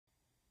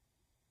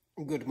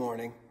Good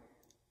morning.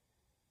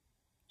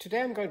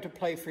 Today I'm going to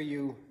play for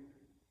you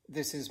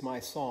This Is My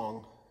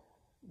Song.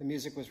 The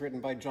music was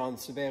written by John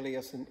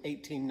Sibelius in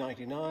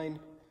 1899,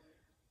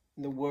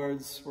 and the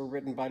words were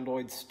written by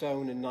Lloyd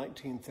Stone in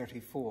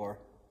 1934.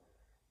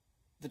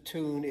 The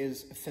tune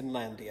is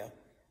Finlandia.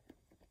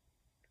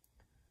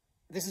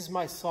 This is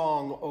my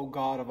song, O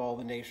God of all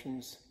the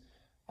nations,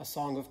 a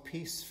song of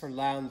peace for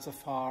lands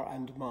afar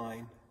and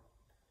mine.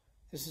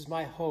 This is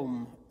my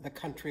home, the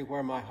country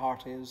where my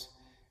heart is.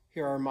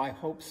 Here are my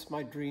hopes,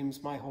 my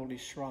dreams, my holy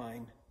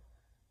shrine.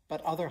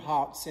 But other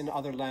hearts in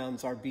other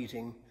lands are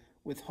beating,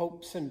 with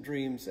hopes and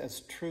dreams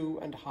as true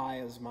and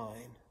high as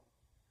mine.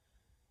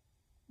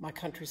 My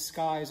country's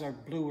skies are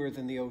bluer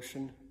than the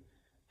ocean,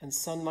 and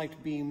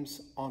sunlight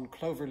beams on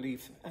clover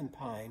leaf and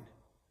pine.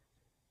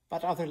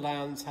 But other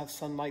lands have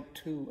sunlight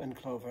too and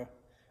clover,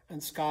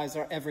 and skies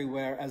are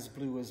everywhere as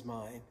blue as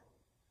mine.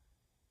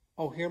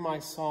 Oh, hear my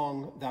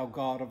song, thou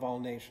God of all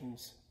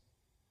nations,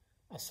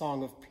 a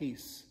song of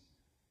peace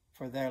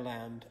for their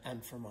land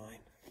and for mine.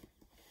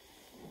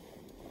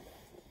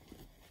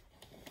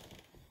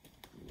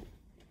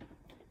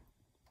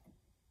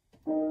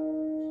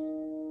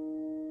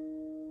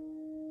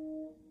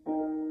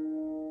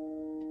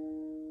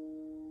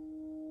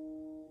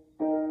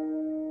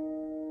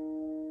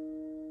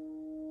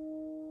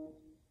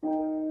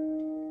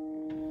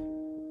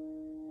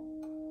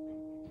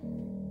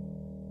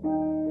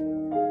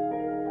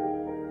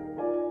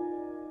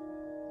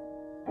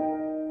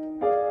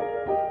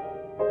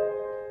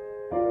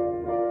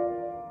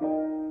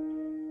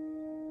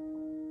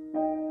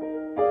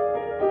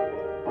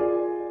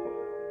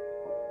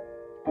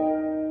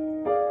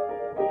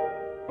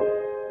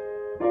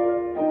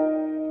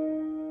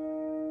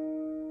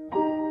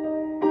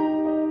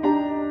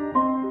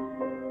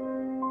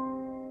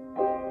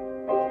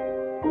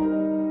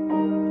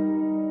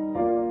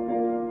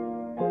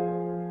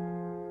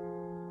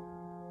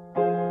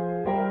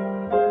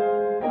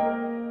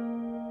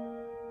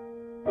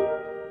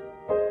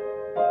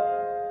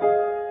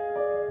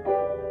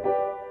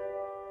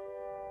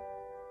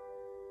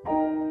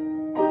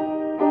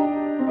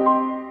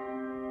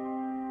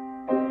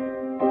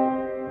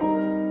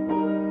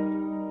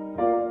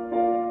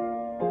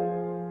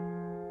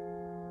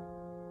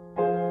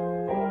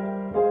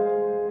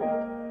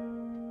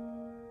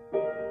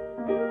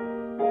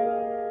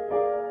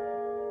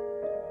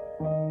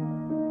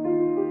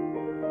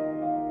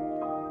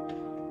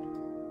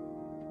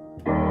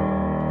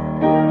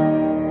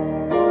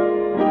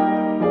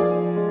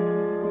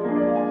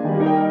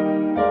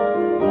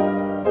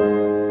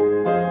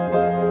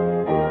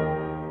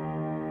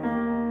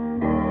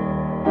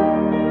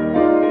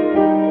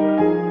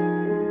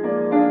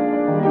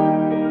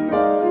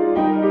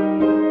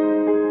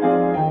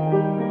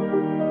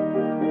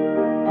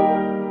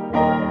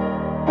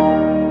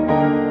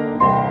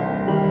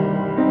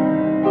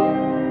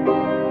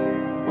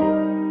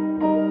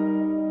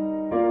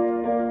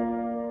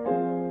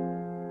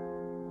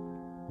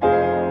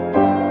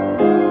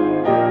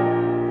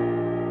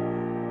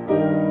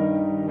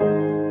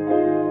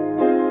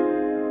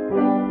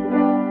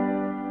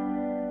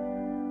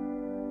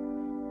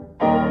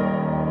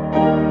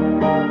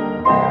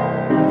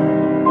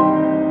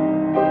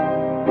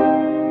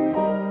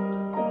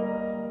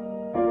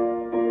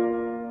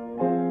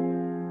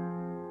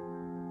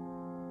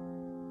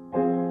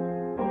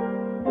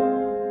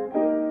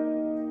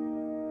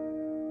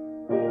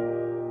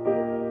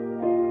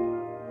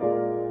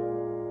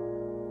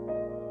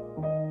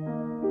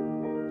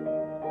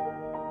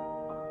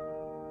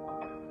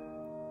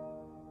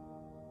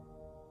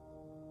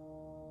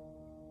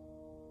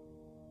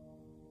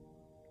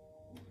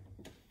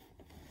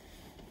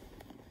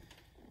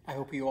 I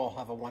hope you all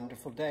have a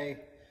wonderful day,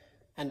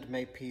 and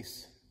may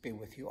peace be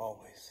with you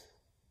always.